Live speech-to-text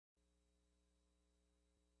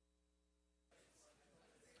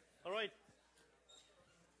All right.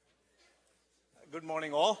 Good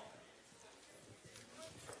morning, all.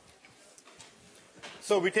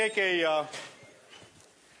 So we take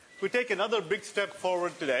another big step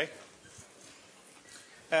forward today,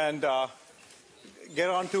 and get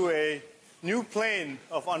onto a new plane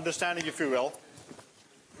of understanding, if you will.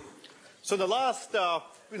 So in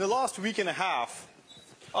the last week and a half,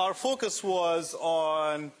 our focus was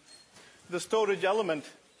on the storage element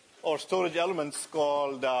or storage elements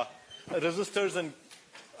called resistors and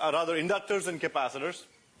rather inductors and capacitors.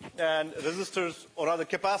 And resistors, or rather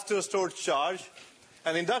capacitors, stored charge,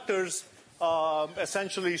 and inductors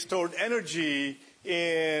essentially stored energy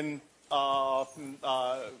in the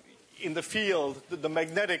field, the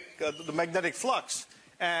magnetic flux,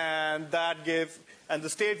 and the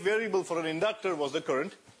state variable for an inductor was the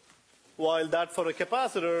current, while that for a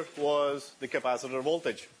capacitor was the capacitor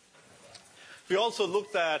voltage. We also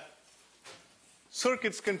looked at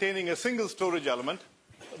circuits containing a single storage element.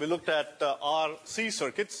 We looked at RC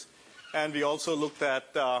circuits, and we also looked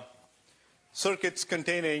at circuits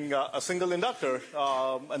containing a single inductor,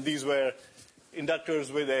 and these were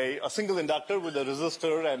inductors with a single inductor with a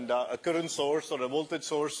resistor and a current source or a voltage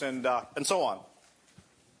source and so on.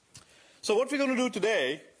 So what we're going to do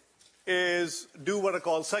today is do what are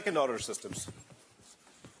called second order systems.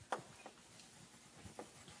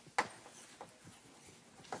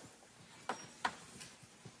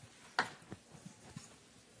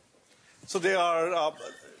 So they are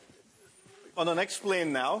on the next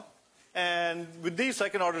plane now. And with these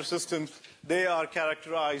second order systems, they are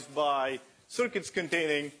characterized by circuits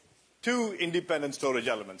containing two independent storage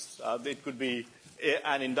elements. It could be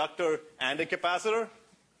an inductor and a capacitor,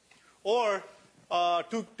 or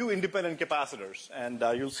two independent capacitors. And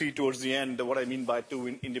you'll see towards the end what I mean by two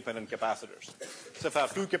independent capacitors. So if I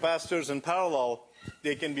have two capacitors in parallel,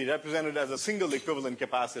 they can be represented as a single equivalent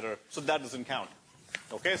capacitor, so that doesn't count.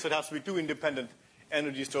 Okay, so it has to be two independent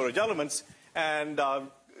energy storage elements, and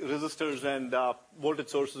resistors and voltage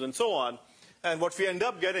sources and so on. And what we end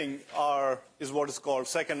up getting is what is called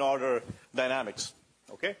second order dynamics.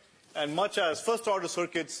 Okay? And much as first order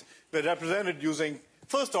circuits were represented using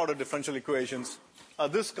first order differential equations,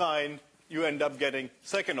 this kind you end up getting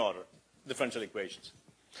second order differential equations.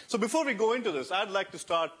 So before we go into this, I'd like to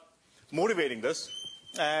start motivating this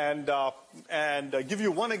and give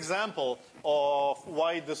you one example of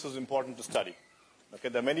why this is important to study. Okay,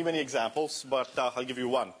 there are many, many examples, but I'll give you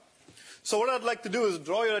one. So what I'd like to do is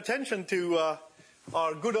draw your attention to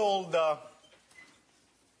our good old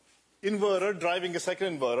inverter driving a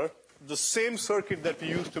second inverter, the same circuit that we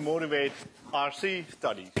used to motivate RC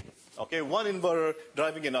studies. Okay, one inverter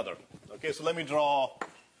driving another. Okay, so let me draw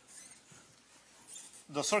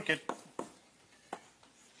the circuit.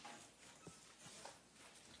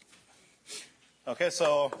 Okay,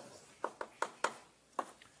 so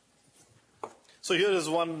here is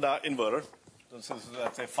one inverter. This is,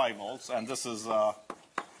 let's say, 5 volts, and this is,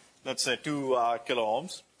 let's say, 2 kilo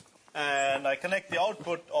ohms. And I connect the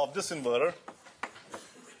output of this inverter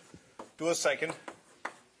to a second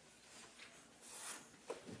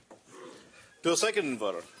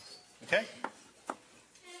inverter. Okay?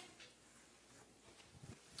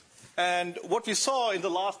 And what we saw in the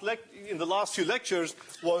last few lectures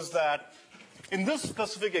was that in this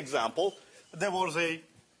specific example, there was a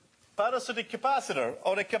parasitic capacitor,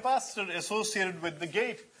 or a capacitor associated with the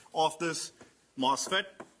gate of this MOSFET,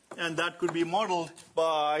 and that could be modeled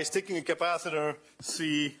by sticking a capacitor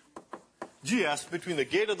CGS between the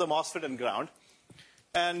gate of the MOSFET and ground.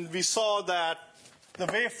 And we saw that the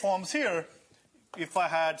waveforms here, if I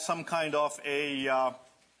had some kind of a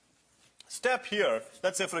step here,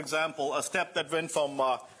 let's say, for example, a step that went from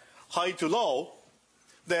high to low,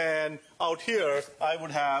 then out here I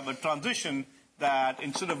would have a transition that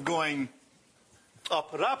instead of going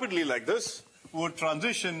up rapidly like this, would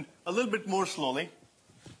transition a little bit more slowly.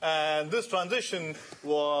 And this transition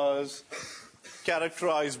was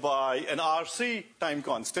characterized by an RC time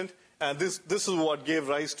constant. And this is what gave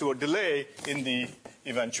rise to a delay in the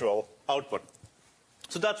eventual output.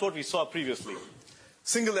 So that's what we saw previously.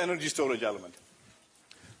 Single energy storage element.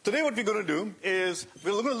 Today what we're going to do is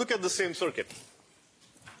we're going to look at the same circuit.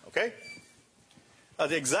 Okay?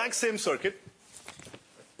 The exact same circuit,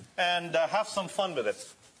 and have some fun with it.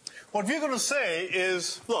 What we're going to say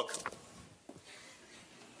is, look,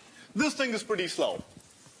 this thing is pretty slow.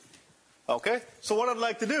 Okay? So what I'd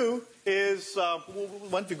like to do is, why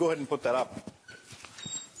don't we go ahead and put that up?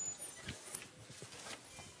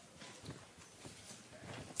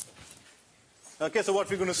 Okay, so what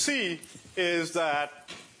we're going to see is that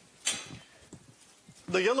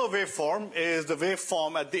the yellow waveform is the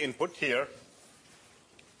waveform at the input here.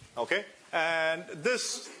 Okay? And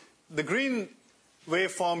this, the green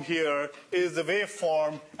waveform here is the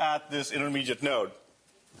waveform at this intermediate node.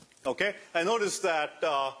 Okay? And notice that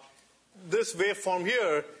this waveform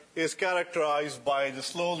here is characterized by the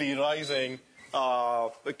slowly rising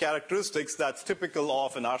characteristics that's typical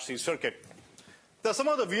of an RC circuit. There's some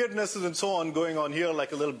other weirdnesses and so on going on here,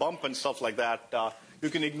 like a little bump and stuff like that. You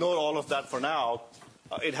can ignore all of that for now.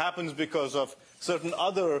 It happens because of certain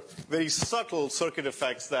other very subtle circuit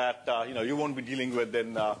effects that you won't be dealing with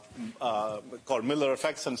in called Miller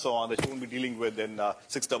effects and so on, that you won't be dealing with in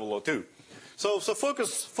 6002. So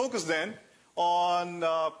focus then on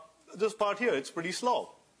this part here. It's pretty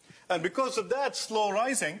slow. And because of that slow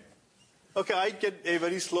rising, okay, I get a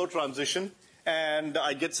very slow transition and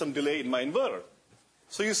I get some delay in my inverter.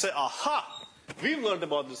 So you say, aha, we've learned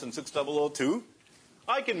about this in 6002.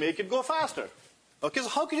 I can make it go faster. Okay, so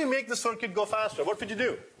how can you make the circuit go faster? What would you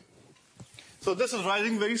do? So this is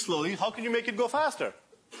rising very slowly. How can you make it go faster?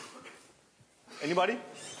 Anybody?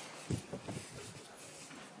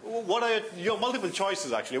 What are your multiple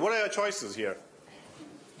choices, actually? What are your choices here?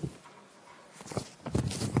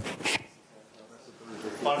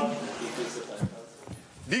 Pardon?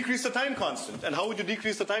 Decrease the time constant. And how would you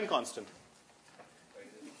decrease the time constant?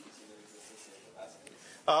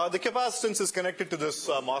 The capacitance is connected to this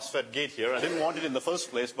MOSFET gate here. I didn't want it in the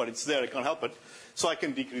first place, but it's there. I can't help it. So I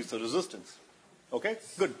can decrease the resistance. Okay?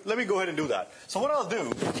 Good. Let me go ahead and do that. So what I'll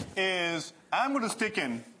do is I'm going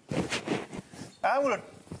to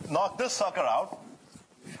knock this sucker out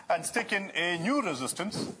and stick in a new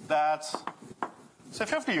resistance that's, say,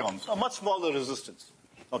 50 ohms, a much smaller resistance.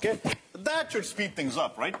 Okay? That should speed things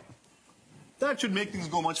up, right? That should make things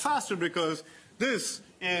go much faster because this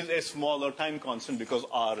is a smaller time constant because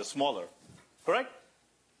R is smaller. Correct?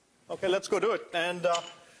 Okay, let's go do it. And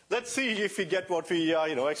let's see if we get what we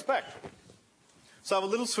expect. So I have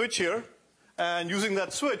a little switch here. And using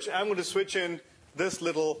that switch, I'm going to switch in this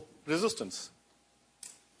little resistance.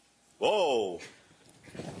 Whoa.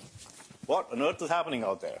 What on earth is happening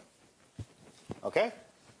out there? Okay?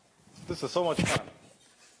 This is so much fun.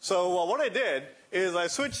 So what I did is I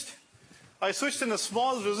switched in a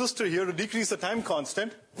small resistor here to decrease the time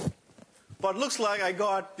constant. But it looks like I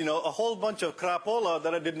got, a whole bunch of crapola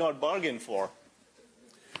that I did not bargain for.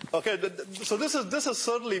 Okay, so this is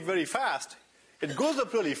certainly very fast. It goes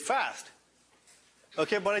up really fast.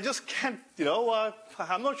 Okay, but I just can't,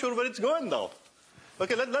 I'm not sure where it's going though.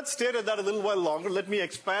 Okay, let's stare at that a little while longer. Let me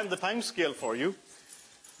expand the time scale for you.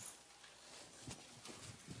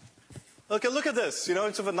 Okay, look at this.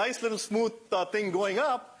 Instead of a nice little smooth thing going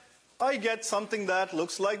up, I get something that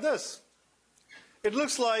looks like this. It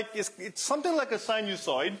looks like, it's something like a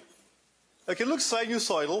sinusoid. Okay, it looks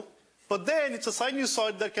sinusoidal, but then it's a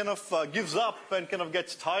sinusoid that kind of gives up and kind of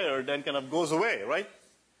gets tired and kind of goes away, right?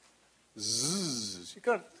 Zzz, it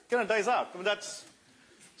kind of dies out. I mean,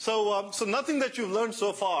 so nothing that you've learned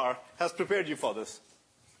so far has prepared you for this.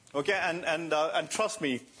 Okay, and trust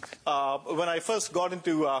me, when I first got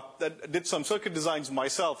into, did some circuit designs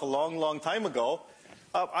myself a long, long time ago,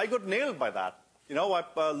 I got nailed by that.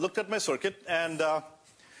 I looked at my circuit, and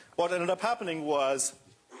what ended up happening was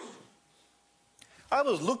I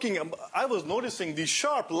was noticing these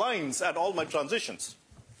sharp lines at all my transitions.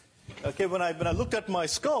 Okay, when I looked at my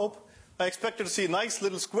scope, I expected to see nice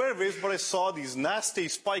little square waves, but I saw these nasty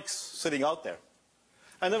spikes sitting out there.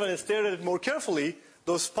 And then when I stared at it more carefully,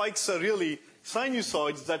 those spikes are really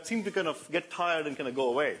sinusoids that seem to kind of get tired and kind of go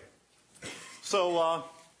away. So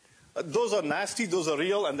those are nasty, those are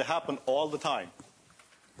real, and they happen all the time.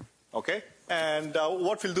 Okay? And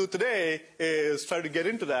what we'll do today is try to get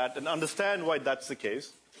into that and understand why that's the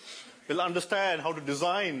case. We'll understand how to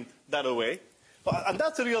design that away. And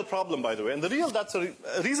that's a real problem, by the way. And the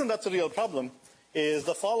reason that's a real problem is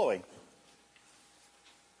the following.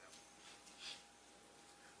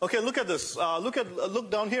 Okay, look at this. Look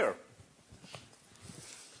down here.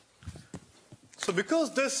 So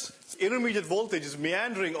because this intermediate voltage is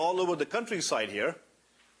meandering all over the countryside here,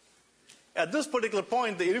 at this particular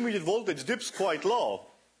point, the intermediate voltage dips quite low.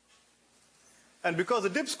 And because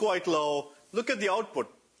it dips quite low, look at the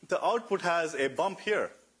output. The output has a bump here.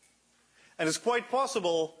 And it's quite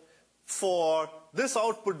possible for this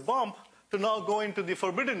output bump to now go into the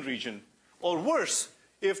forbidden region. Or worse,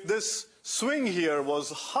 if this swing here was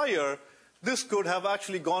higher, this could have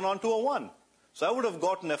actually gone on to a 1. So I would have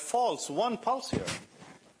gotten a false 1 pulse here.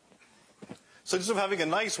 So instead of having a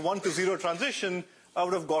nice 1 to 0 transition, I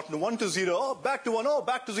would have gotten 1 to 0, oh, back to 1, oh,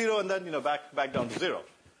 back to 0, and then back down to 0.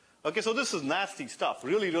 Okay, so this is nasty stuff,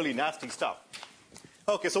 really, really nasty stuff.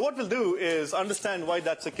 Okay, so what we'll do is understand why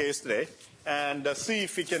that's the case today and see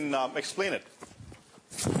if we can explain it.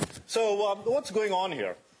 So what's going on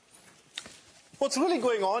here? What's really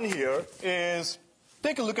going on here is,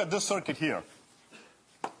 take a look at this circuit here.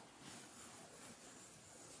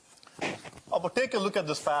 But take a look at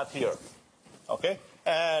this path here. Okay?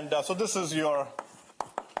 And so this is your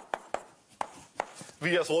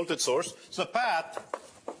Vs voltage source. So the path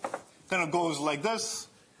kind of goes like this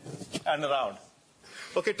and around.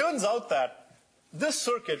 Okay, turns out that this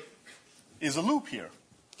circuit is a loop here.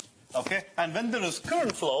 Okay? And when there is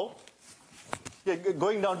current flow,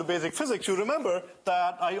 going down to basic physics, you remember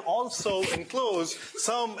that I also enclose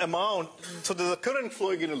some amount, so there's a current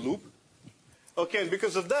flowing in a loop. Okay, and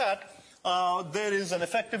because of that, there is an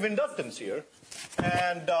effective inductance here.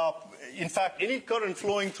 And in fact, any current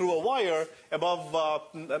flowing through a wire above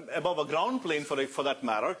a ground plane, for that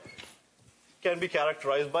matter, can be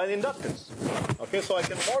characterized by an inductance. Okay, so I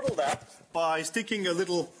can model that by sticking a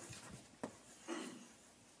little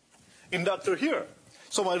inductor here.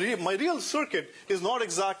 So my real circuit is not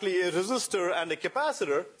exactly a resistor and a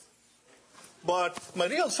capacitor, but my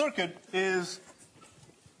real circuit is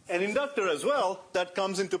an inductor as well that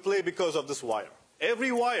comes into play because of this wire.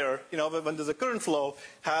 Every wire, when there's a current flow,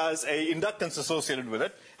 has an inductance associated with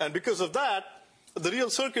it. And because of that, the real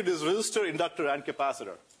circuit is resistor, inductor, and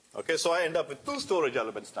capacitor. Okay, so I end up with two storage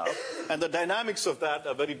elements now. And the dynamics of that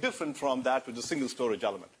are very different from that with a single storage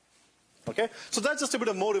element. Okay, so that's just a bit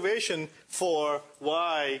of motivation for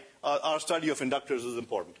why our study of inductors is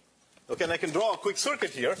important. Okay, and I can draw a quick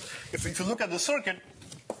circuit here. If you look at the circuit,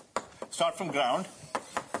 start from ground,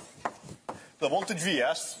 the voltage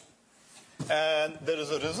Vs, and there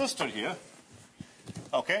is a resistor here.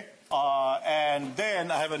 Okay, and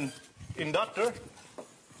then I have an inductor,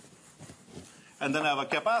 and then I have a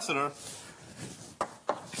capacitor.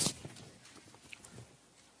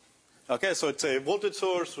 Okay, so it's a voltage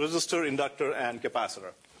source, resistor, inductor, and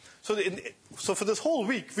capacitor. So for this whole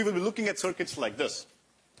week, we will be looking at circuits like this.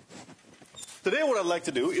 Today what I'd like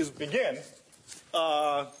to do is begin,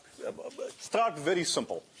 start very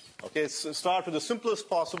simple. Okay, so start with the simplest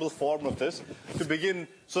possible form of this to begin,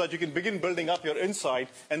 so that you can begin building up your insight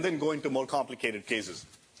and then go into more complicated cases.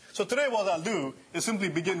 So today what I'll do is simply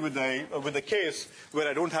begin with a case where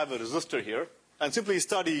I don't have a resistor here, and simply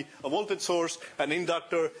study a voltage source, an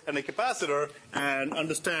inductor, and a capacitor, and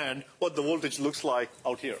understand what the voltage looks like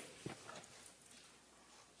out here.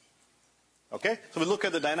 Okay? So we'll look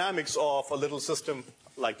at the dynamics of a little system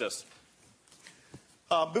like this.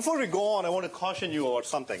 Before we go on, I want to caution you about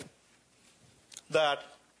something. That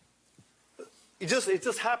it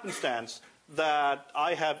just happenstance that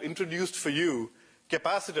I have introduced for you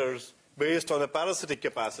capacitors based on a parasitic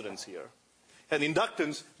capacitance here, and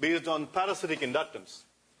inductance based on parasitic inductance.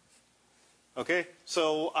 Okay?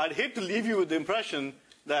 So I'd hate to leave you with the impression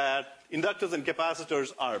that inductors and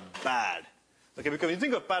capacitors are bad. Okay, because when you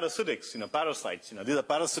think of parasitics, parasites, these are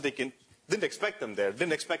parasitic, didn't expect them there,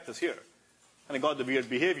 didn't expect us here. And they got the weird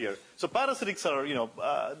behavior. So parasitics are,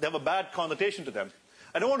 they have a bad connotation to them.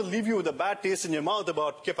 I don't want to leave you with a bad taste in your mouth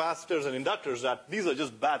about capacitors and inductors, that these are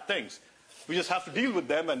just bad things. We just have to deal with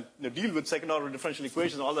them and deal with second order differential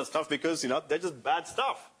equations and all that stuff because, they're just bad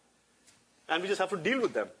stuff. And we just have to deal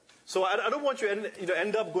with them. So I don't want you to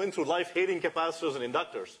end up going through life hating capacitors and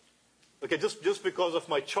inductors. Okay, just because of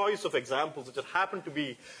my choice of examples, which just happen to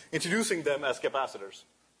be introducing them as capacitors.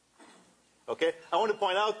 Okay, I want to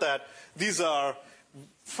point out that these are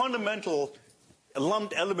fundamental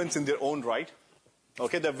lumped elements in their own right.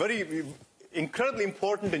 Okay, they're very incredibly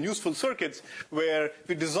important and useful circuits where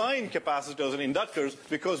we design capacitors and inductors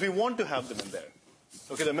because we want to have them in there.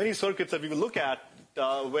 Okay, there are many circuits that we will look at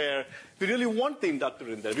where we really want the inductor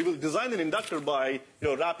in there. We will design an inductor by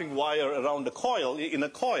wrapping wire around a coil, in a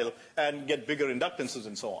coil, and get bigger inductances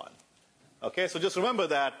and so on. Okay, so just remember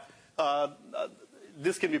that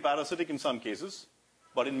this can be parasitic in some cases,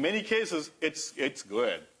 but in many cases it's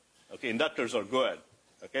good. Okay, inductors are good.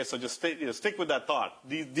 Okay, so just stick with that thought.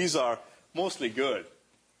 These are mostly good.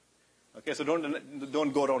 Okay, so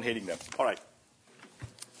don't go around hating them. All right.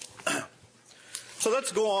 So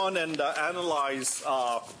let's go on and analyze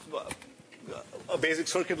a basic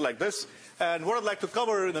circuit like this. And what I'd like to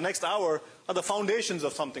cover in the next hour are the foundations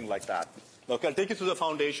of something like that. Okay, I'll take you through the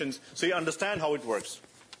foundations so you understand how it works.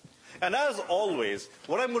 And as always,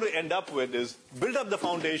 what I'm going to end up with is build up the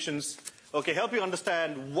foundations, okay, help you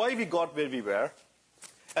understand why we got where we were,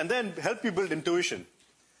 and then help you build intuition.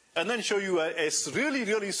 And then show you a really,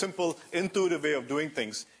 really simple, intuitive way of doing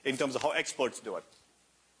things in terms of how experts do it.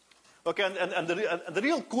 Okay, and the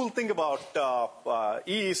real cool thing about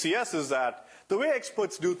EECS is that the way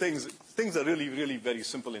experts do things are really, really very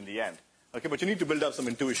simple in the end. Okay, but you need to build up some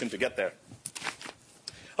intuition to get there.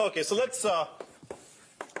 Okay, so let's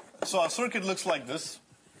so our circuit looks like this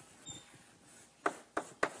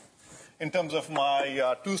in terms of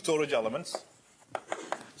my two storage elements.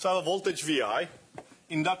 So I have a voltage VI,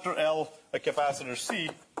 inductor L, a capacitor C,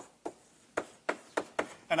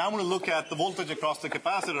 and I'm going to look at the voltage across the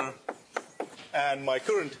capacitor and my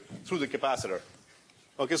current through the capacitor.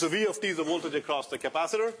 Okay, so V of t is the voltage across the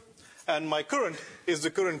capacitor, and my current is the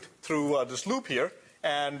current through this loop here,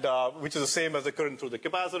 and which is the same as the current through the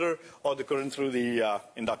capacitor or the current through the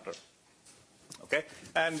inductor. Okay,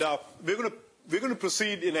 and we're going to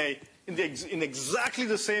proceed in exactly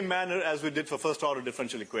the same manner as we did for first order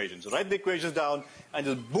differential equations. Write the equations down and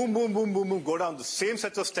just boom, boom, boom, boom, boom, go down the same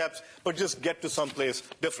sets of steps, but just get to someplace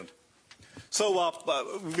different. So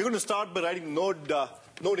we're going to start by writing node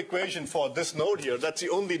equation for this node here. That's the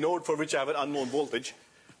only node for which I have an unknown voltage.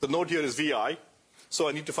 The node here is VI, so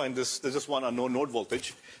I need to find this. There's just one unknown node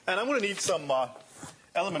voltage, and I'm going to need some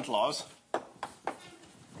element laws.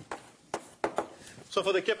 So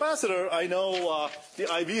for the capacitor, I know the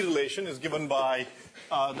IV relation is given by,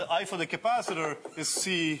 the I for the capacitor is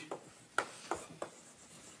C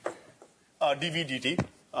dV dt.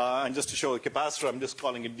 And just to show the capacitor, I'm just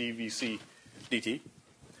calling it dVc dt.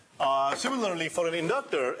 Similarly, for an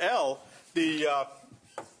inductor, L, the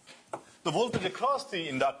voltage across the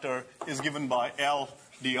inductor is given by L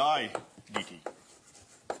di dt.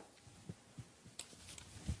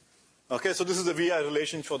 Okay, so this is the VI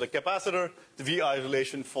relation for the capacitor, the VI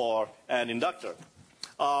relation for an inductor.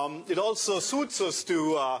 It also suits us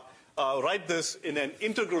to write this in an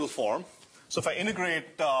integral form. So if I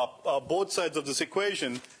integrate both sides of this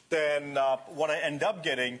equation, then what I end up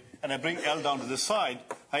getting, and I bring L down to this side,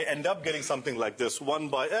 I end up getting something like this. 1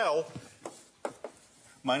 by L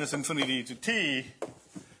minus infinity to t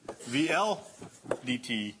VL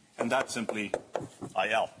dt, and that's simply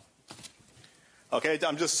IL. Okay,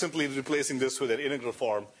 I'm just simply replacing this with an integral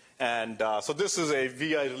form. And so this is a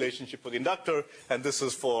VI relationship for the inductor, and this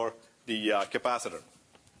is for the capacitor.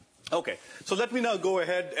 Okay, so let me now go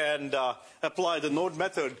ahead and apply the node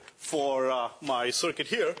method for my circuit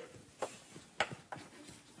here.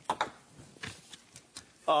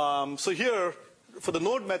 So here, for the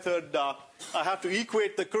node method, I have to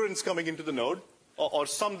equate the currents coming into the node, or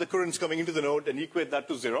sum the currents coming into the node and equate that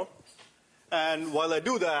to 0. And while I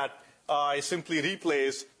do that, I simply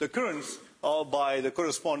replace the currents by the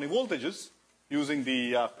corresponding voltages using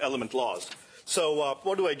the element laws. So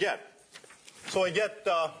what do I get? So I get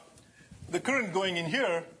the current going in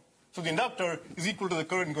here through the inductor is equal to the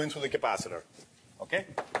current going through the capacitor. Okay?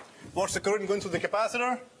 What's the current going through the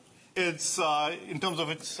capacitor? It's, in terms of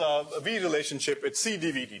its V relationship, it's C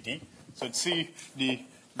dV dt. So it's C dV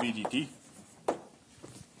dt.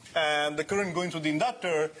 And the current going through the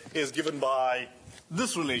inductor is given by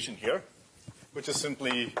this relation here, which is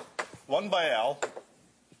simply 1 by L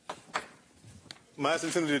minus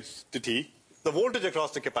infinity to t, the voltage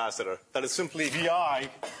across the capacitor, that is simply VI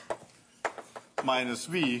minus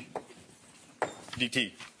V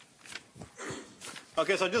dt.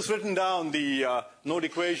 Okay, so I've just written down the node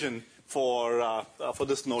equation for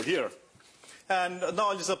this node here. And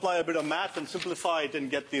now I'll just apply a bit of math and simplify it and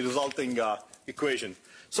get the resulting equation.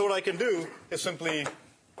 So what I can do is simply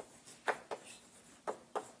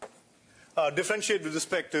differentiate with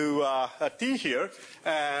respect to t here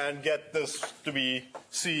and get this to be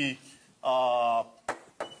C,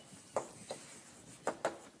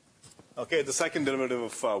 okay, the second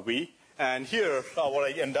derivative of V. And here, what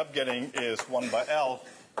I end up getting is 1 by L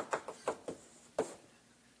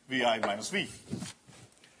VI minus V.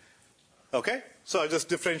 Okay? So I just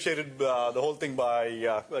differentiated the whole thing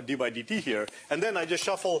by d by dt here. And then I just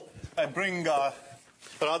shuffle, I bring,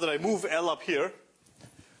 rather I move L up here.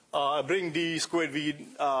 I bring d squared V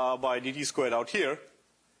by dt squared out here.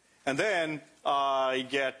 And then I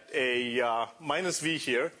get a minus V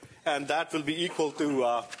here. And that will be equal to,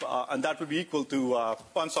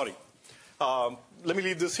 I'm sorry. Let me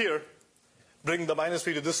leave this here. Bring the minus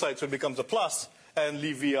V to this side so it becomes a plus. And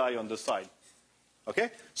leave VI on this side.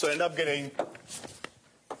 Okay? So I end up getting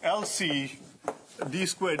LC d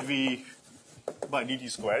squared V by dt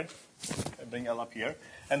squared. I bring L up here.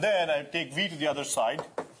 And then I take V to the other side,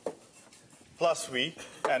 plus V,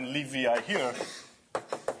 and leave VI here.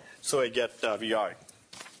 So I get VI.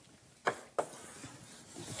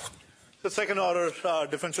 The second order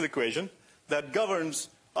differential equation that governs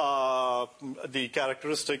the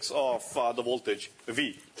characteristics of the voltage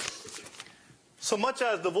V. So much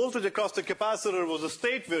as the voltage across the capacitor was a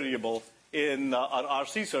state variable in our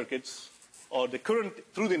RC circuits, or the current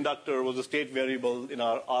through the inductor was a state variable in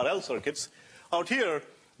our RL circuits, out here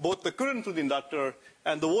both the current through the inductor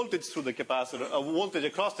and the voltage through the capacitor, voltage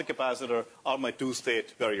across the capacitor are my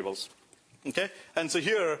two-state variables. Okay? And so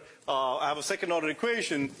here, I have a second order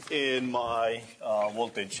equation in my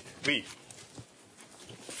voltage V.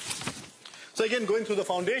 So again, going through the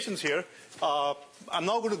foundations here, I'm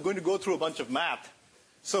now going to go through a bunch of math.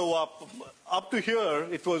 So up to here,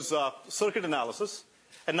 it was circuit analysis.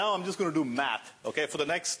 And now I'm just going to do math, okay? For the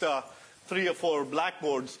next 3 or 4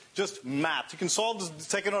 blackboards, just math. You can solve this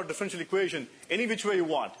second order differential equation any which way you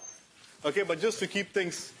want. Okay, but just to keep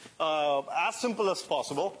things as simple as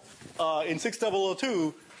possible, in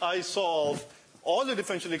 6002, I solve all the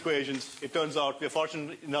differential equations. It turns out we're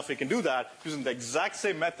fortunate enough we can do that using the exact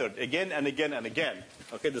same method again and again and again.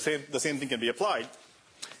 Okay, the same thing can be applied.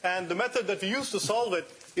 And the method that we use to solve it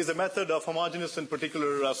is a method of homogeneous and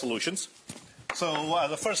particular solutions. So as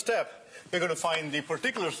a first step, we're going to find the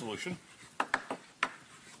particular solution,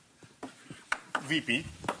 Vp.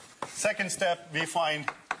 Second step, we find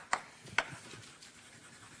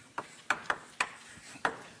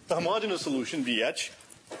the homogeneous solution, Vh.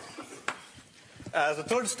 As the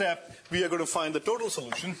third step, we are going to find the total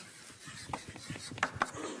solution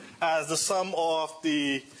as the sum of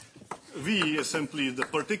the V is simply the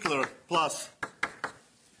particular plus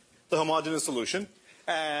the homogeneous solution,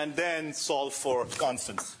 and then solve for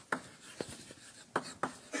constants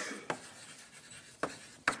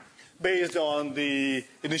based on the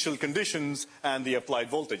initial conditions and the applied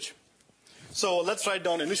voltage. So let's write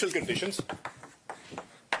down initial conditions.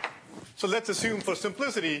 So let's assume for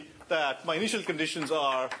simplicity that my initial conditions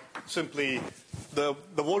are simply the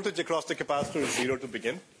voltage across the capacitor is 0 to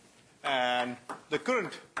begin, and the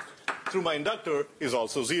current through my inductor is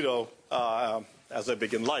also 0 as I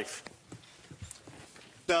begin life.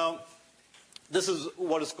 Now, this is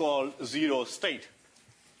what is called zero state.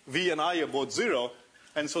 V and I are both 0,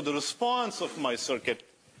 and so the response of my circuit,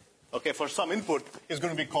 okay, for some input is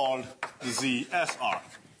going to be called the ZSR.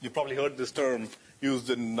 You probably heard this term used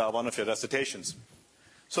in one of your recitations.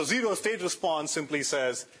 So zero state response simply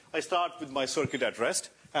says, I start with my circuit at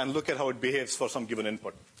rest and look at how it behaves for some given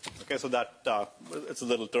input. Okay, so that it's a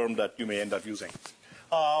little term that you may end up using.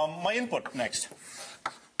 My input next.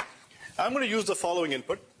 I'm going to use the following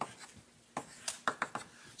input.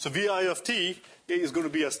 So Vi of t is going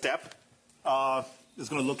to be a step. It's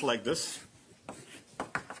going to look like this.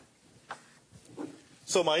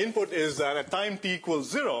 So my input is that at time t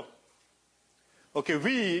equals 0, okay,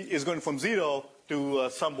 V is going from 0 to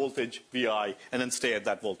some voltage Vi and then stay at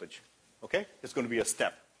that voltage. Okay? It's going to be a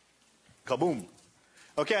step. Kaboom.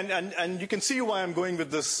 Okay, and you can see why I'm going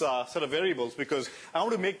with this set of variables, because I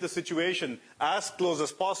want to make the situation as close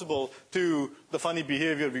as possible to the funny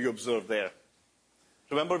behavior we observed there.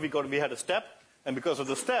 Remember, we had a step, and because of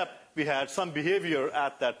the step, we had some behavior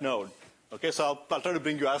at that node. Okay, so I'll try to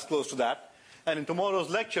bring you as close to that. And in tomorrow's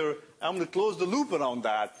lecture, I'm going to close the loop around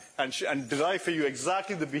that and derive for you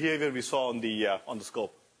exactly the behavior we saw on the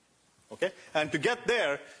scope. Okay? And to get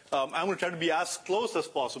there, I'm going to try to be as close as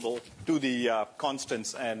possible to the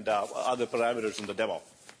constants and other parameters in the demo.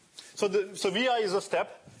 So Vi is a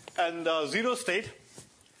step, and zero state,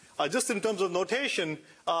 just in terms of notation,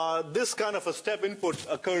 this kind of a step input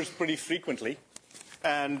occurs pretty frequently.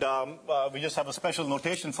 And we just have a special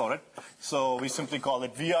notation for it. So we simply call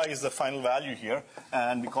it Vi is the final value here,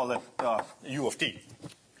 and we call it U of t.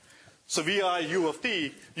 So Vi U of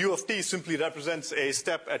t simply represents a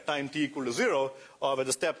step at time t equal to 0, where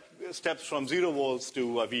the steps from 0 volts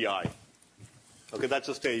to Vi. Okay, that's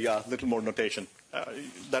just a little more notation.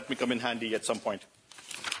 That may come in handy at some point.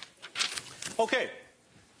 Okay,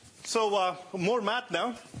 so more math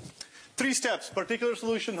now. 3 steps: particular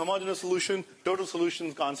solution, homogeneous solution, total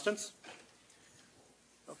solution, constants.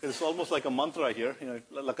 Okay, it's almost like a mantra here,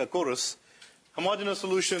 like a chorus. Homogeneous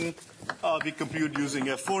solution we compute using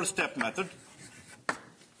a 4-step method.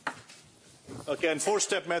 Okay, and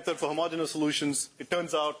 4-step method for homogeneous solutions, it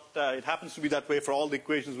turns out it happens to be that way for all the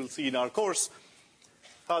equations we'll see in our course.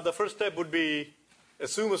 The first step would be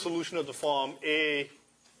assume a solution of the form A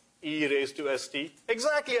e raised to st,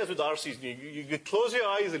 exactly as with RCs. You close your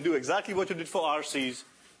eyes and do exactly what you did for RCs,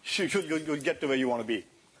 you'll get to where you want to be.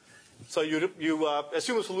 So you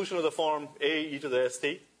assume a solution of the form A e to the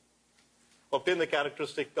st, obtain the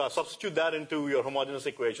characteristic, substitute that into your homogeneous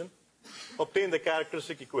equation, obtain the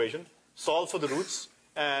characteristic equation, solve for the roots,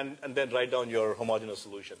 and then write down your homogeneous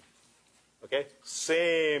solution. Okay?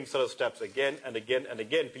 Same set of steps again and again and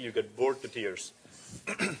again until you get bored to tears.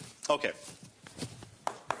 Okay.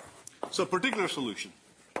 So particular solution.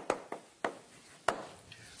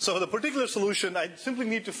 So the particular solution, I simply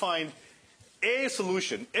need to find a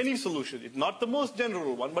solution, any solution, not the most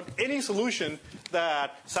general one, but any solution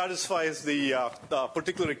that satisfies the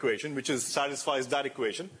particular equation, which satisfies that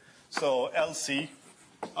equation. So LC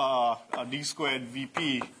d squared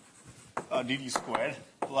Vp dt squared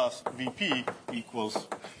plus Vp equals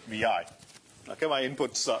Vi. Okay, my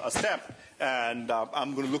input's a step, and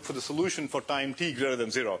I'm going to look for the solution for time t greater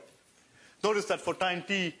than 0. Notice that for time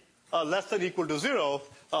t less than or equal to 0,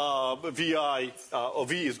 Vi or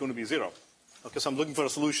V is going to be 0. Okay, so I'm looking for a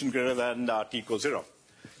solution greater than t equals 0.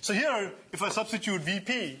 So here, if I substitute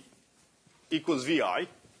Vp equals Vi,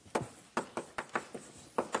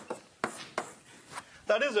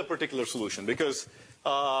 that is a particular solution because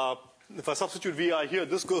if I substitute Vi here,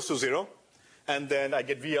 this goes to 0, and then I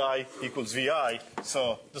get Vi equals Vi,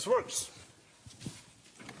 so this works.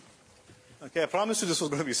 Okay, I promised you this was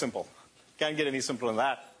going to be simple. Can't get any simpler than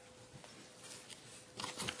that.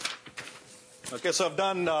 Okay, so I've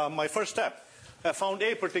done my first step. I found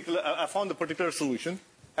the particular solution,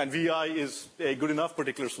 and Vi is a good enough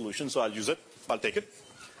particular solution, so I'll use it. I'll take it.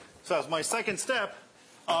 So as my second step,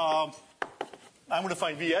 I'm going to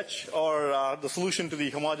find VH, or the solution to the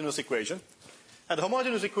homogeneous equation. And the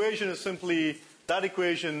homogeneous equation is simply that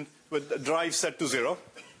equation with the drive set to 0.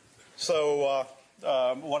 So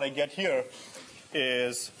what I get here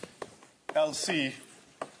is LC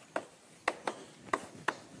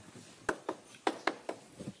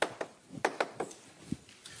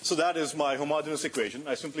so that is my homogeneous equation.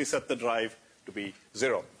 I simply set the drive to be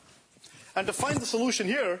 0. And to find the solution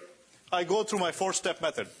here, I go through my 4-step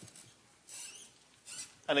method.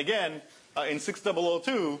 And again, in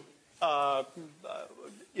 6002,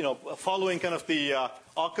 following kind of the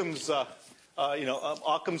Occam's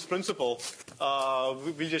principle,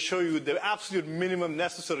 we just show you the absolute minimum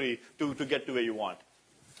necessary to get to where you want.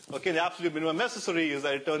 Okay, the absolute minimum necessary is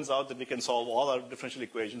that it turns out that we can solve all our differential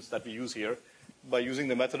equations that we use here by using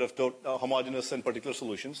the method of homogeneous and particular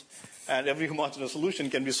solutions. And every homogeneous solution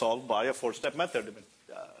can be solved by a 4-step method. I mean,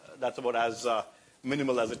 that's about as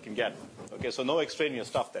minimal as it can get. Okay, so no extraneous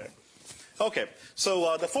stuff there. Okay,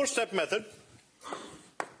 so the 4-step method.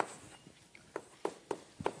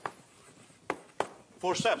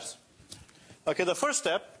 4 steps. Okay, the first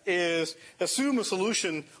step is assume a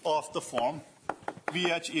solution of the form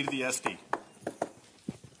VH e to the st.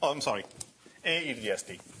 Oh, I'm sorry, A e to the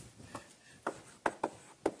st.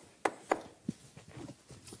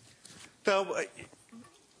 Now,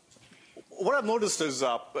 what I've noticed is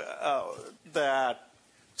that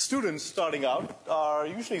students starting out are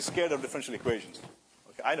usually scared of differential equations.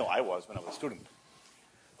 Okay, I know I was when I was a student.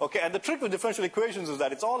 Okay, and the trick with differential equations is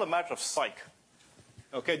that it's all a matter of psych.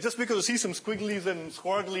 Okay, just because you see some squigglies and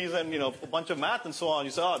squirglies and a bunch of math and so on,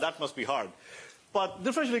 you say, oh, that must be hard. But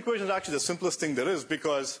differential equations are actually the simplest thing there is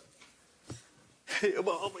because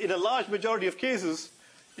in a large majority of cases,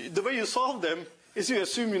 the way you solve them is you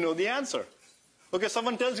assume you know the answer. Okay,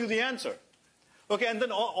 someone tells you the answer. Okay, and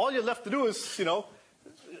then all you're left to do is,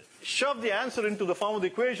 shove the answer into the form of the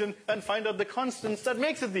equation and find out the constants that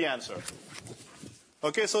makes it the answer.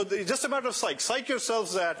 Okay, so it's just a matter of psych. Psych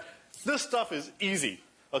yourselves that this stuff is easy.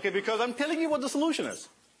 Okay, because I'm telling you what the solution is.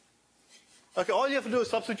 Okay, all you have to do is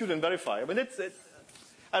substitute and verify. I mean,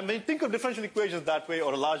 and when you think of differential equations that way,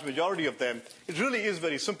 or a large majority of them, it really is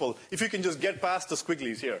very simple if you can just get past the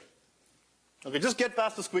squigglies here. Okay, just get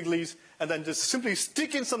past the squigglies and then just simply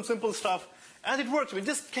stick in some simple stuff, and it works. We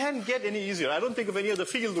just can't get any easier. I don't think of any other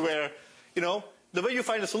field where, the way you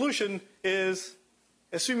find a solution is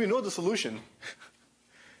assume you know the solution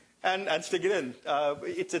and stick it in.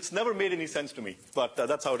 It's never made any sense to me, but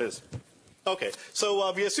that's how it is. Okay,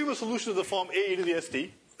 so we assume a solution to the form A e to the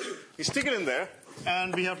st. We stick it in there,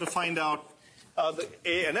 and we have to find out the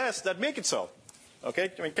A and S that make it so.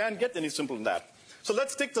 Okay, we can't get any simpler than that. So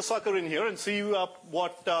let's stick the sucker in here and see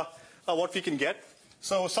what we can get.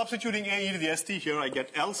 So substituting A e to the st here, I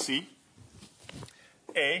get LC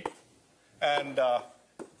A and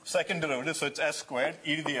second derivative, so it's S squared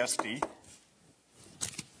e to the st.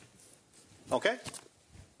 Okay,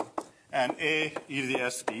 and A e to the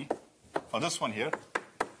st for this one here,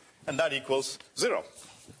 and that equals 0.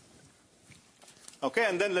 Okay,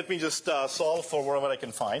 and then let me just solve for whatever I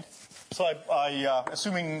can find. So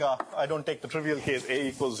assuming I don't take the trivial case A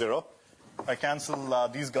equals 0, I cancel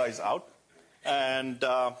these guys out. And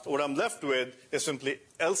what I'm left with is simply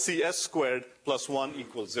LCS squared plus 1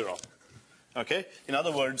 equals 0. Okay? In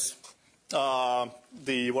other words,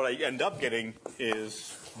 what I end up getting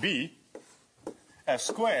is B S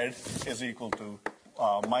squared is equal to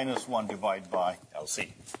minus 1 divided by LC.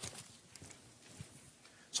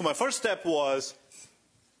 So my first step was,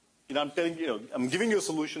 I'm telling you, I'm giving you a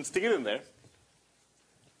solution, stick it in there.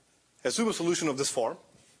 assume a solution of this form.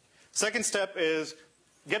 Second step is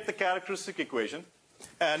get the characteristic equation.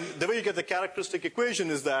 And the way you get the characteristic equation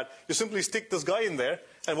is that you simply stick this guy in there,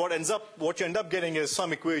 and what you end up getting is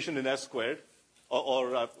some equation in S squared,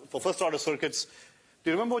 or for first order circuits. Do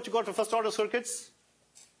you remember what you got for first order circuits?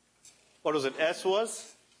 What was it? S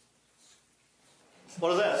was?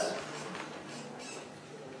 What is S?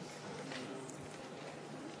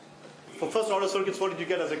 For first order circuits, what did you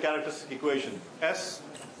get as a characteristic equation? S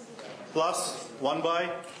plus 1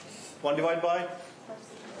 divided by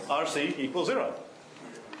RC equals 0.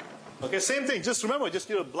 Okay, same thing. Just remember,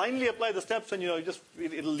 just blindly apply the steps, and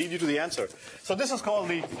it'll lead you to the answer. So this is called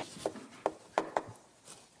the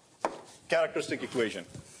characteristic equation.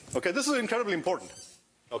 Okay, this is incredibly important.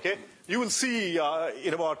 Okay, you will see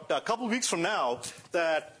in about a couple weeks from now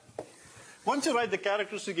that once you write the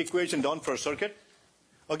characteristic equation down for a circuit,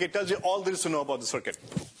 okay, it tells you all there is to know about the circuit.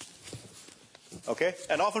 Okay,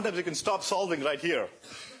 and oftentimes you can stop solving right here.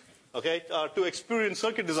 Okay, to experienced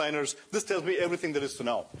circuit designers, this tells me everything there is to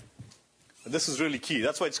know. This is really key.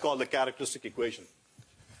 That's why it's called the characteristic equation.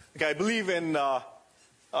 Okay, I believe in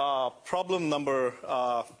problem number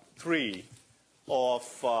 3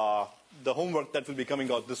 of the homework that will be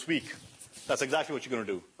coming out this week. That's exactly what you're going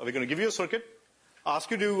to do. We're going to give you a circuit, ask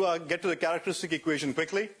you to get to the characteristic equation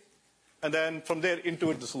quickly, and then from there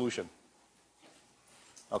intuit the solution.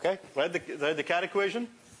 Okay, write the cat equation,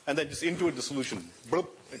 and then just intuit the solution. Bloop.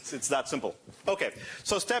 It's that simple. Okay,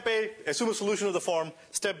 so step A, assume a solution of the form.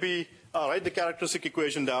 Step B, write the characteristic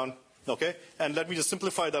equation down. Okay, and let me just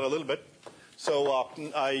simplify that a little bit. So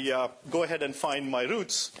I go ahead and find my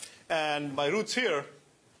roots, and my roots here,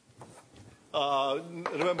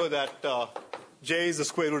 remember that J is the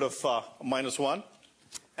square root of minus 1.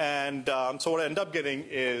 And so what I end up getting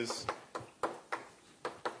is,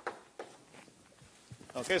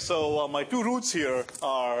 okay, so my two roots here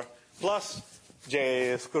are plus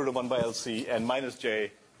J square root of 1 by LC and minus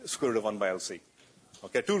J square root of 1 by LC.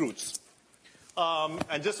 Okay, two roots.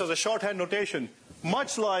 And just as a shorthand notation,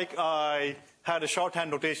 much like I had a shorthand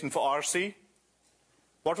notation for RC,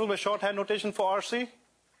 what was my shorthand notation for RC?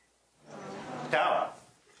 Tau.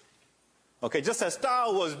 Okay, just as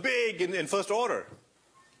tau was big in first order.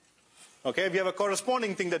 Okay, we have a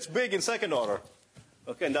corresponding thing that's big in second order.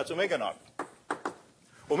 Okay, and that's omega naught.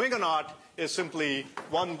 Omega naught is simply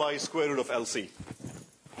 1 by square root of LC.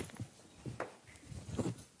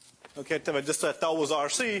 Okay, just as tau was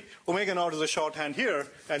RC, omega naught is a shorthand here,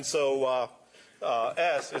 and so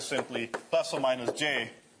S is simply plus or minus J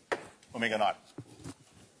omega naught.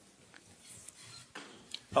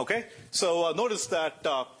 Okay, so notice that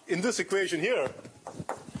in this equation here,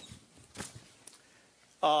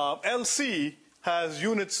 LC has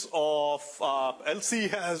units of, LC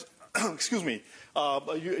has, excuse me,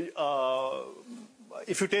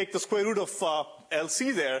 if you take the square root of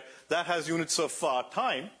LC there, that has units of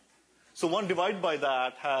time. So 1 divided by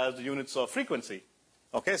that has units of frequency.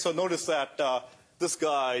 Okay, so notice that this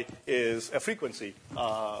guy is a frequency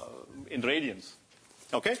in radians.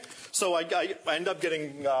 Okay, so I end up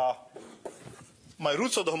getting my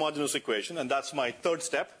roots of the homogeneous equation, and that's my third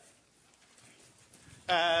step.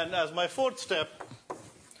 And as my fourth step,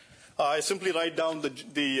 I simply write down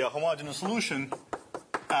the homogeneous solution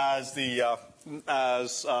as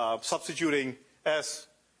substituting S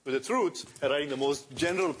with its roots and writing the most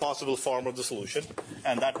general possible form of the solution,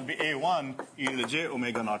 and that would be A1 e to the j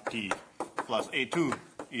omega naught t plus A2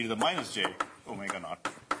 e to the minus j omega naught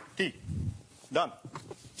t. Done.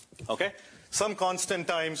 Okay? Some constant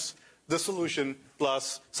times the solution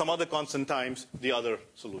plus some other constant times the other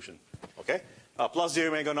solution. Okay? Plus j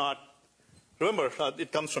omega naught. Remember,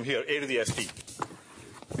 it comes from here, a to the st.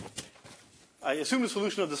 I assume the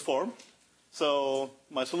solution of this form. So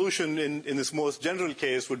my solution in this most general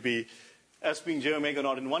case would be S being j omega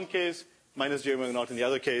naught in one case, minus j omega naught in the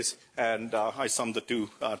other case, and I sum the two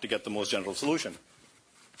to get the most general solution.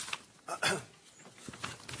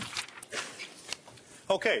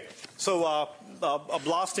 Okay, so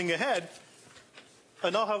blasting ahead, I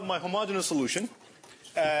now have my homogeneous solution.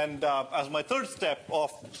 And as my third step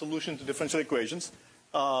of solution to differential equations,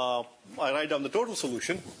 I write down the total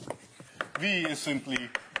solution. V is simply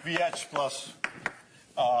VH plus,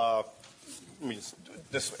 let me just do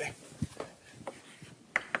it this way,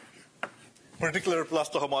 particular plus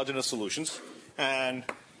the homogeneous solutions. And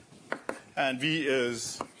V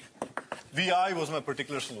is, VI was my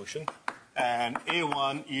particular solution. And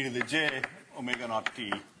A1 e to the j omega naught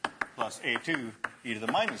t plus A2 e to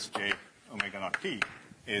the minus j omega naught t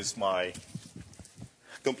is my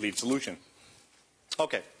complete solution.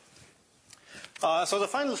 Okay. So the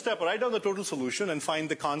final step, write down the total solution and find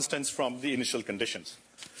the constants from the initial conditions.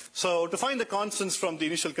 So to find the constants from the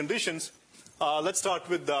initial conditions, let's start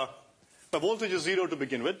with the voltage is 0 to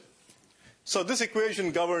begin with. So this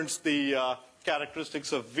equation governs the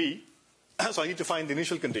characteristics of V. So I need to find the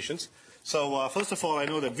initial conditions. So first of all, I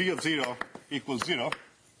know that V of 0 equals 0.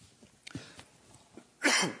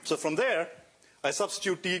 So from there, I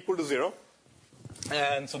substitute t equal to 0.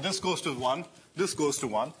 And so this goes to 1, this goes to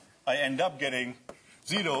 1. I end up getting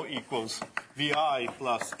 0 equals Vi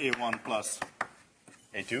plus A1 plus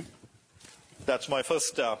A2. That's my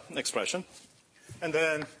first expression. And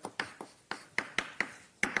then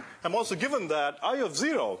I'm also given that I of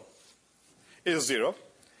 0 is 0.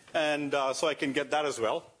 And so I can get that as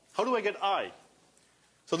well. How do I get I?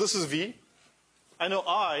 So this is V. I know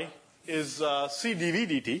I is C dV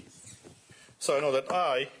dt. So I know that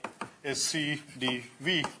I is C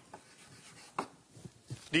dV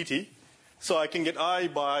dt. So I can get I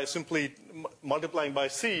by simply multiplying by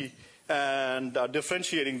C and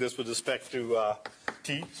differentiating this with respect to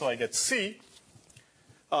t. So I get C.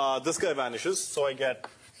 This guy vanishes. So I get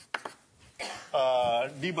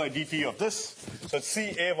d by dt of this. So it's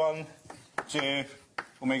C A1 j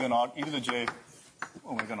omega naught e to the j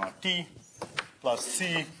omega naught t plus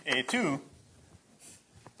C A2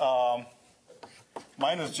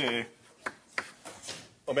 minus j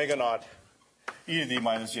omega naught e to the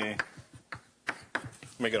minus j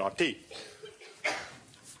omega naught t.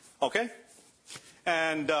 Okay?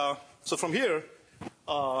 And so from here,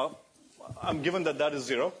 I'm given that that is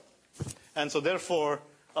 0. And so therefore,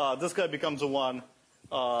 this guy becomes a 1.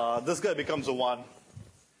 This guy becomes a 1.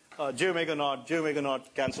 J omega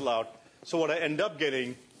naught cancel out. So what I end up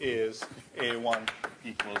getting is A1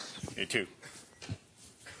 equals A2.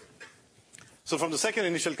 So from the second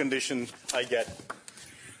initial condition, I get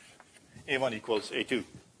A1 equals A2.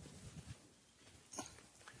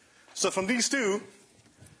 So from these two,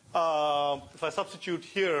 if I substitute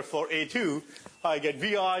here for A2, I get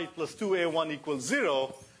Vi plus 2A1 equals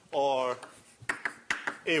 0, or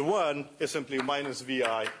A1 is simply minus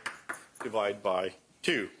Vi divided by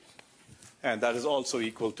 2. And that is also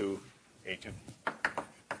equal to A2.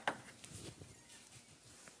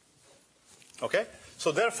 Okay?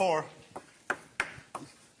 So therefore,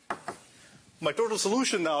 my total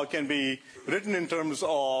solution now can be written in terms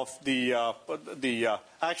of the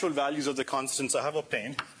actual values of the constants I have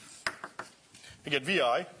obtained. I get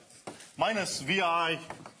Vi minus Vi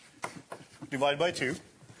divided by 2.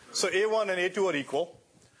 So A1 and A2 are equal.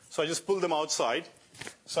 So I just pull them outside.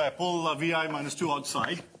 So I pull Vi minus 2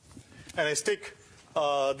 outside. And I stick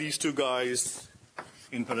these two guys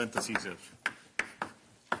in parentheses here.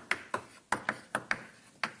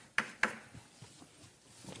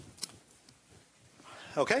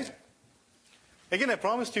 Okay? Again, I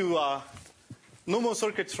promised you no more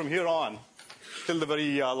circuits from here on till the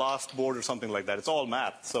very last board or something like that. It's all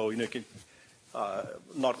math, so you can,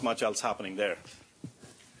 not much else happening there.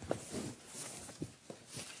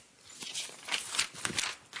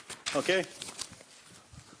 Okay?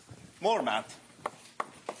 More math.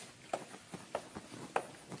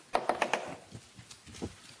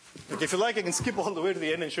 Okay, if you like, I can skip all the way to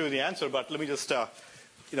the end and show you the answer, but let me just, I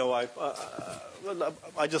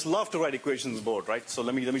just love to write equations on the board, right? So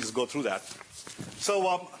let me just go through that. So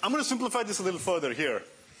I'm going to simplify this a little further here.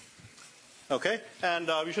 Okay? And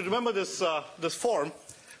we should remember this, this form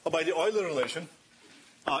by the Euler relation.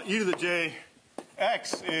 E to the j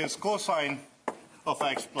x is cosine of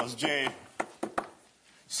x plus j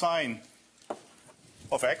sine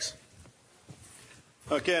of x.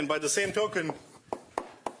 Okay, and by the same token,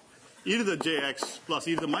 e to the jx plus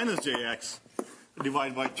e to the minus jx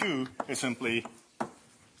divided by 2 is simply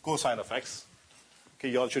cosine of x. Okay,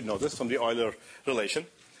 you all should know this from the Euler relation.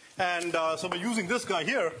 And so by using this guy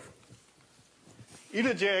here, e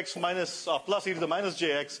to the jx minus plus e to the minus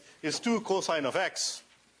jx is 2 cosine of x.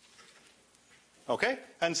 Okay,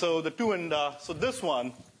 and so the 2 and so this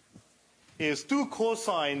one is 2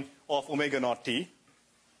 cosine of omega naught t.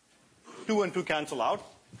 2 and 2 cancel out.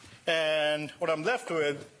 And what I'm left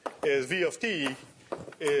with is v of t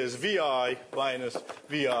is vi minus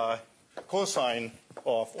vi cosine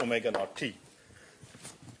of omega naught t.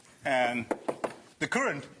 And the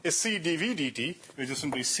current is C dV dt, which is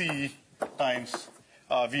simply C times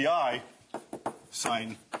vi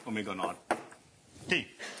sine omega naught t.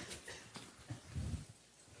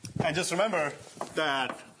 And just remember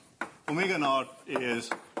that omega naught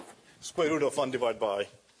is square root of 1 divided by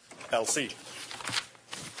LC.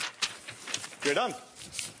 You're done.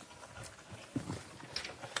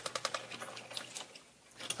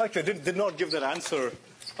 Actually, I did not give that answer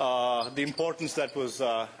the importance that was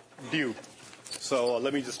due. So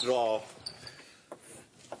let me just draw.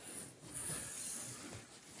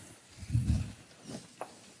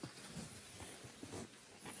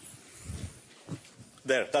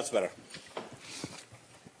 There, that's better.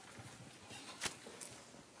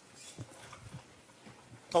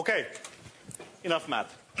 Okay, enough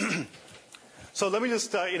math. So let me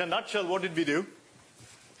just, in a nutshell, what did we do?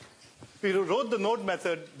 We wrote the node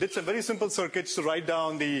method, did some very simple circuits to write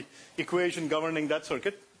down the equation governing that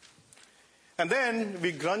circuit. And then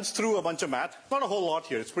we grunched through a bunch of math. Not a whole lot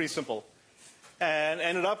here, it's pretty simple. And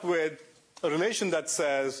ended up with a relation that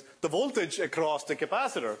says the voltage across the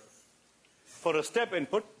capacitor for a step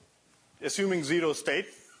input, assuming zero state,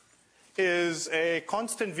 is a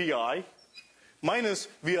constant VI minus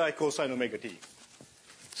VI cosine omega t.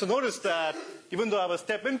 So notice that even though I have a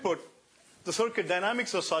step input, the circuit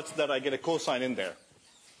dynamics are such that I get a cosine in there.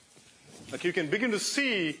 Like you can begin to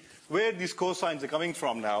see where these cosines are coming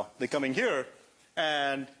from now. They're coming here.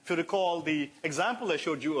 And if you recall the example I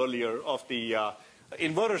showed you earlier of the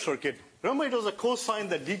inverter circuit, remember it was a cosine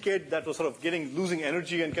that decayed, that was sort of losing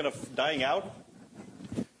energy and kind of dying out?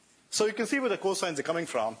 So you can see where the cosines are coming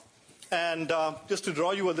from. And just to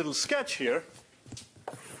draw you a little sketch here,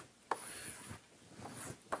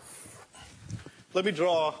 let me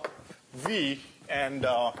draw V and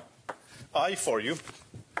I for you.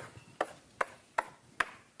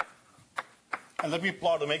 And let me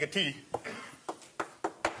plot omega t.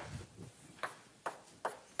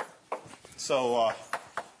 So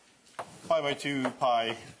pi by 2,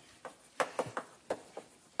 pi,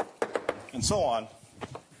 and so on.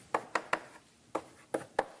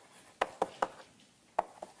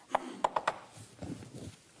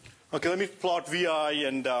 Okay, let me plot VI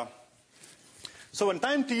and so when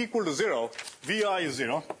time t equal to 0, VI is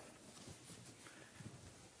 0.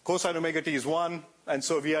 Cosine omega t is 1, and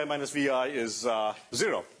so VI minus VI is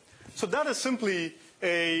 0. So that is simply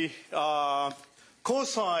a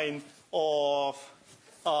cosine of,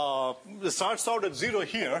 it starts out at 0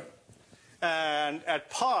 here, and at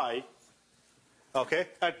pi, okay,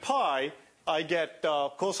 at pi, I get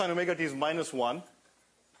cosine omega t is minus 1.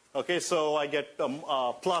 Okay, so I get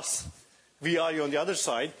plus VI on the other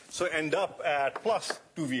side, so end up at plus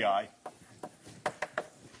 2 VI.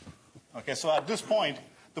 Okay, so at this point,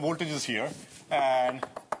 the voltage is here, and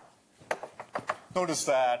notice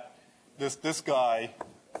that this guy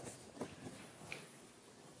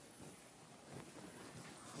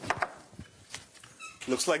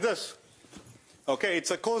looks like this. Okay, it's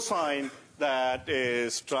a cosine that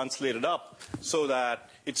is translated up so that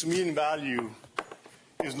its mean value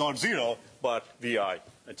is not 0, but VI.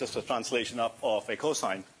 It's just a translation up of a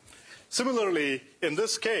cosine. Similarly, in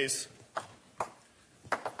this case,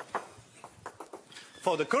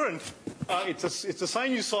 for the current, it's a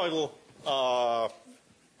sinusoidal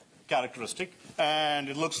characteristic, and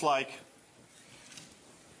it looks like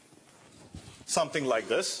something like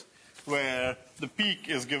this, where the peak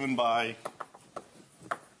is given by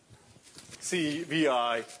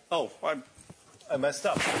CVI. Oh, I messed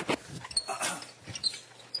up.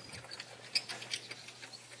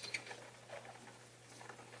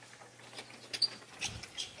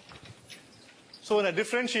 So when I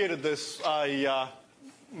differentiated this, I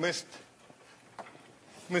missed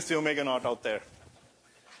the omega naught out there.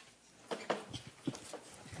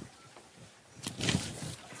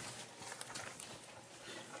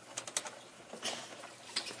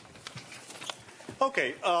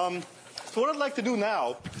 Okay, so what I'd like to do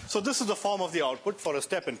now, so this is the form of the output for a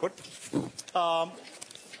step input.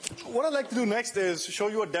 What I'd like to do next is show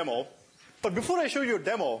you a demo. But before I show you a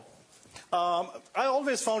demo, I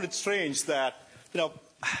always found it strange that, I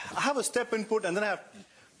have a step input and then I have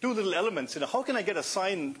two little elements. How can I get a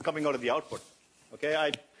sign coming out of the output? Okay,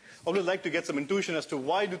 I always like to get some intuition as to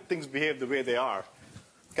why do things behave the way they are.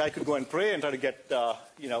 Okay, I could go and pray and try to get, to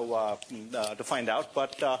find out.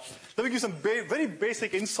 But let me give you some very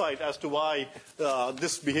basic insight as to why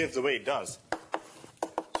this behaves the way it does.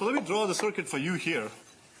 So let me draw the circuit for you here.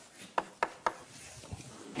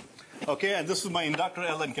 Okay, and this is my inductor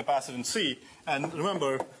L and capacitance C. And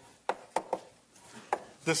remember,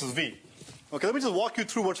 this is V. Okay, let me just walk you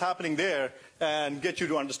through what's happening there and get you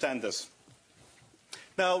to understand this.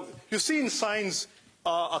 Now, you've seen signs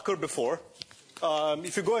occur before.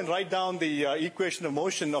 If you go and write down the equation of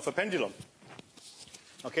motion of a pendulum,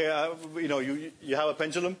 okay, you have a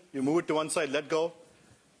pendulum, you move it to one side, let go.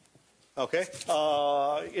 Okay,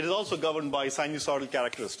 it is also governed by sinusoidal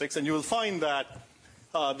characteristics, and you will find that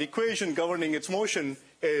the equation governing its motion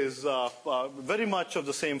is very much of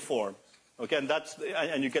the same form. Okay,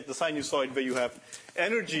 and you get the sinusoid where you have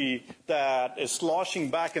energy that is sloshing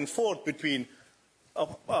back and forth between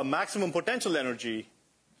maximum potential energy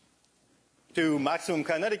to maximum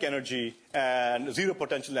kinetic energy and zero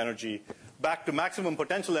potential energy, back to maximum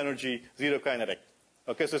potential energy, zero kinetic.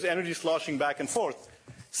 Okay, so it's energy sloshing back and forth.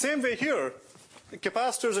 Same way here,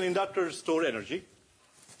 capacitors and inductors store energy.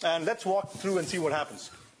 And let's walk through and see what happens.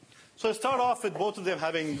 So I start off with both of them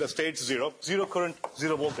having the states zero, zero current,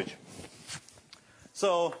 zero voltage.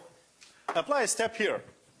 So I apply a step here.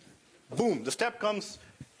 Boom, the step comes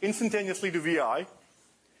instantaneously to VI.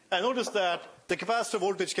 And notice that the capacitor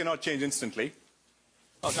voltage cannot change instantly,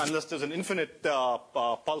 unless there's an infinite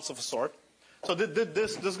pulse of a sort. So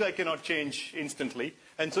this guy cannot change instantly.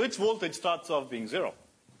 And so its voltage starts off being zero.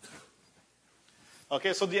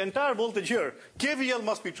 Okay, so the entire voltage here, KVL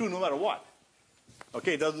must be true no matter what.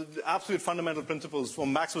 Okay, those are the absolute fundamental principles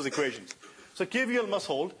from Maxwell's equations. So KVL must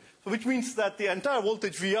hold, which means that the entire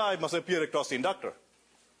voltage VI must appear across the inductor.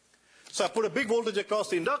 So I put a big voltage across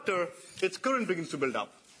the inductor, its current begins to build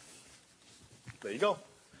up. There you go.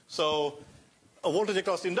 So a voltage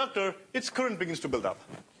across the inductor, its current begins to build up.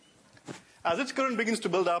 As its current begins to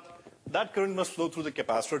build up, that current must flow through the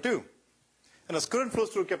capacitor too. And as current flows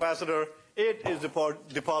through a capacitor, it is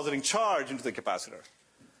depositing charge into the capacitor.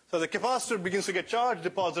 So the capacitor begins to get charge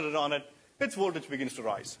deposited on it, its voltage begins to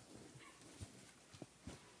rise.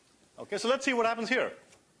 Okay, so let's see what happens here.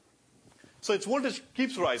 So its voltage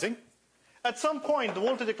keeps rising. At some point, the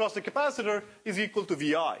voltage across the capacitor is equal to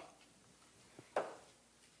VI.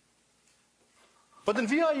 But then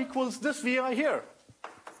VI equals this VI here.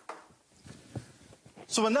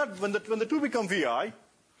 So when the two become VI,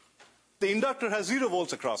 the inductor has 0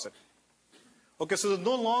 volts across it. Okay, so there's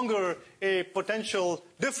no longer a potential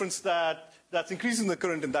difference that's increasing the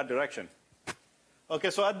current in that direction. Okay,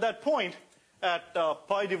 so at that point, at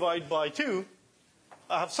pi divided by 2,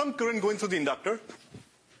 I have some current going through the inductor.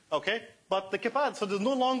 Okay, but the capacitor, so there's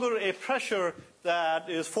no longer a pressure that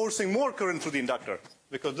is forcing more current through the inductor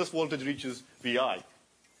because this voltage reaches VI.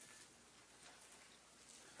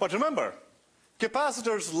 But remember,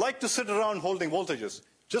 capacitors like to sit around holding voltages.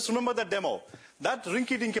 Just remember that demo. That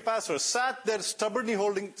rinky-dink capacitor sat there stubbornly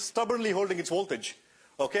holding its voltage,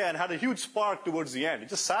 okay, and had a huge spark towards the end. It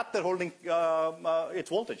just sat there holding its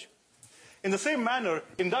voltage. In the same manner,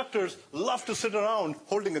 inductors love to sit around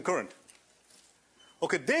holding a current.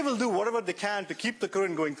 Okay, they will do whatever they can to keep the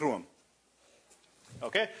current going through them.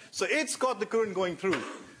 Okay, so it's got the current going through.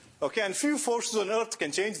 Okay, and few forces on earth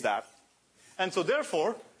can change that. And so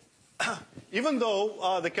therefore, even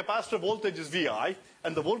though the capacitor voltage is VI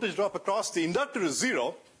and the voltage drop across the inductor is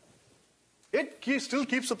 0, it still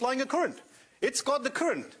keeps supplying a current. It's got the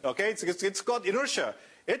current, okay? It's got inertia.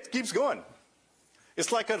 It keeps going.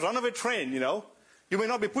 It's like a runaway train, you know. You may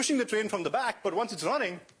not be pushing the train from the back, but once it's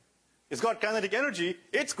running, it's got kinetic energy.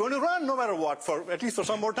 It's going to run no matter what, at least for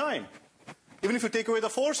some more time, even if you take away the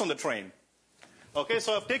force on the train. Okay,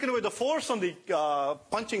 so I've taken away the force on the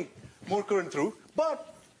punching more current through,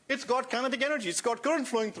 but it's got kinetic energy. It's got current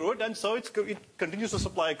flowing through it, and so it continues to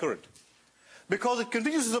supply current. Because it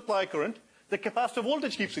continues to supply current, the capacitor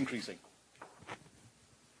voltage keeps increasing.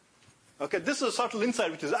 Okay, this is a subtle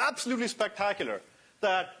insight which is absolutely spectacular.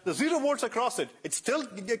 That the 0 volts across it, it still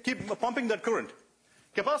keep pumping that current.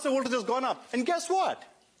 Capacitor voltage has gone up. And guess what?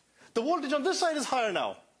 The voltage on this side is higher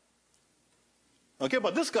now. Okay,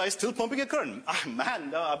 but this guy is still pumping a current.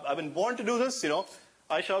 Man, I've been born to do this, you know.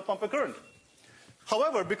 I shall pump a current.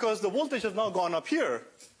 However, because the voltage has now gone up here,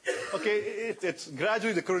 okay, it's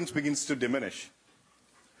gradually the current begins to diminish.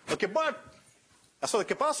 Okay, but as far as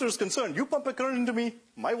the capacitor is concerned, you pump a current into me,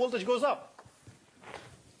 my voltage goes up.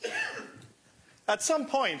 At some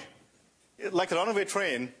point, like a runaway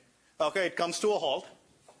train, okay, it comes to a halt.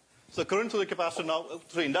 So the current through the capacitor now,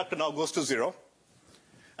 through the inductor now goes to 0.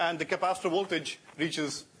 And the capacitor voltage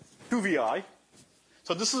reaches 2 VI.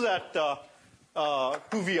 So this is at 2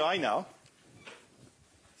 VI now.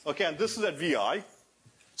 Okay, and this is at VI.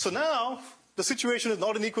 So now, the situation is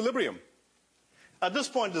not in equilibrium. At this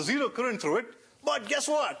point, there's 0 current through it. But guess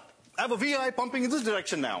what? I have a VI pumping in this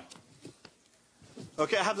direction now.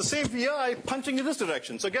 Okay, I have the same VI punching in this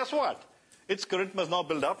direction. So guess what? Its current must now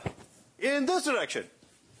build up in this direction.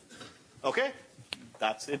 Okay?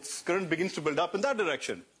 Its current begins to build up in that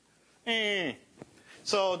direction.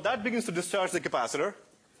 So that begins to discharge the capacitor.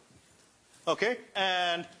 Okay,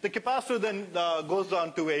 and the capacitor then goes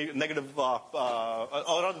down to a negative, or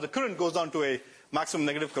rather the current goes down to a maximum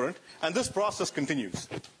negative current, and this process continues.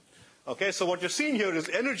 Okay, so what you're seeing here is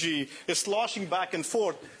energy is sloshing back and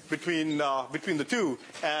forth between the two,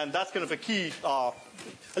 and that's kind of a key. I'll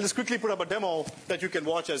just quickly put up a demo that you can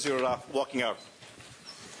watch as you're walking out.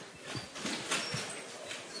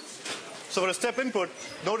 So for a step input,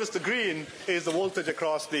 notice the green is the voltage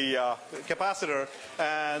across the capacitor,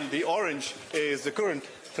 and the orange is the current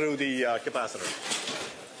through the capacitor.